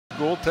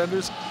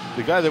goaltenders.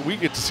 The guy that we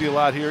get to see a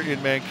lot here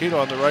in Mankato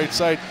on the right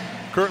side,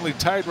 currently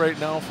tied right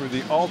now for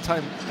the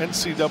all-time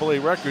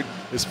NCAA record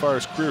as far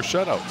as career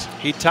shutouts.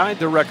 He tied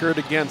the record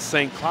against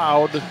St.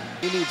 Cloud.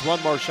 He needs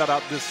one more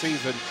shutout this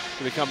season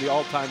to become the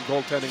all-time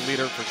goaltending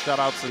leader for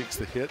shutouts. Takes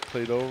the hit,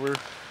 played over.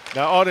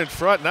 Now out in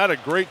front, not a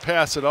great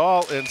pass at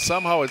all, and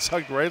somehow it's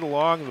hugged right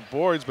along the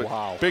boards, but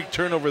wow. Big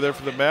turnover there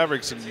for the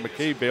Mavericks, and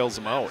McKay bails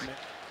him out.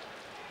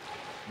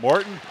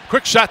 Morton,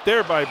 quick shot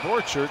there by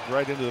Borchert,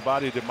 right into the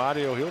body of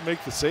DiMatteo. He'll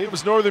make the save. It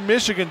was Northern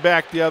Michigan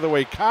back the other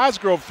way.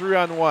 Cosgrove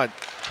 3-on-1.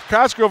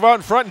 Cosgrove out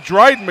in front, and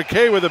Dryden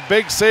McKay with a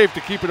big save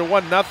to keep it a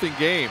 1-0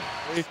 game.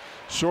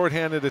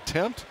 Short-handed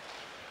attempt.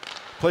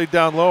 Played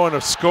down low and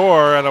a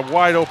score on a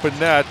wide open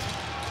net.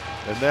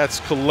 And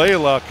that's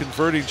Kalela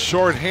converting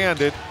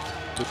short-handed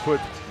to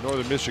put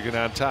Northern Michigan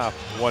on top,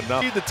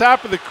 1-0. The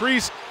top of the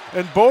crease,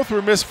 and both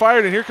were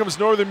misfired, and here comes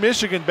Northern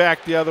Michigan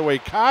back the other way.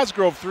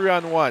 Cosgrove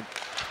 3-on-1.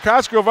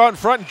 Cosgrove out in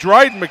front, and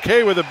Dryden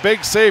McKay with a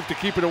big save to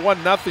keep it a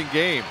 1-0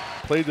 game.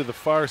 Played to the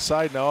far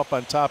side, now up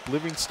on top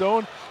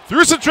Livingstone.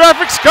 Through some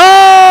traffic, score!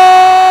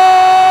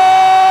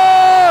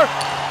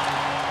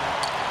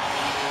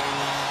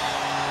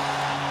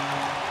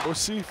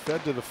 OC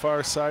fed to the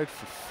far side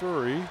for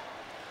Furry.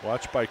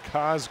 Watched by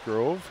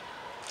Cosgrove.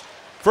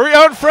 Furry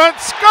out in front,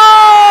 score!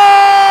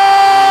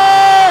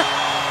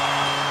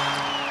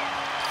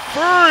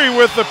 Furry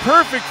with the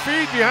perfect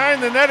feed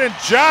behind the net, and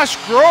Josh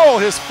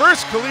Grohl, his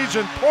first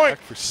collegiate point.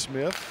 Back for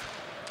Smith.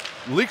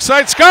 Leak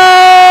side, score!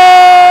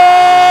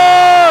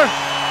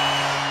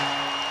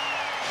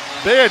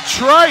 They had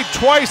tried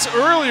twice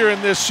earlier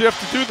in this shift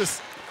to do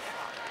this.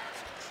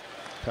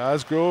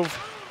 Cosgrove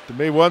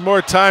made one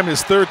more time.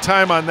 His third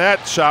time on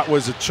that shot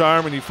was a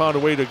charm, and he found a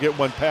way to get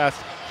one past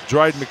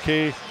Dryden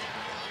McKay.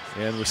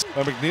 And with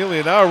McNeely,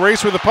 and now a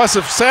race with the puss.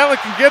 If Sandlin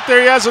can get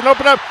there, he has an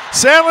open up.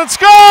 Sandlin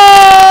score!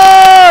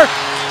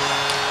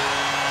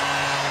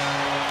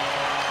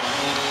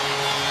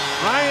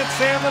 Ryan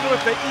Sandlin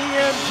with the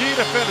EMG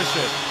to finish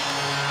it.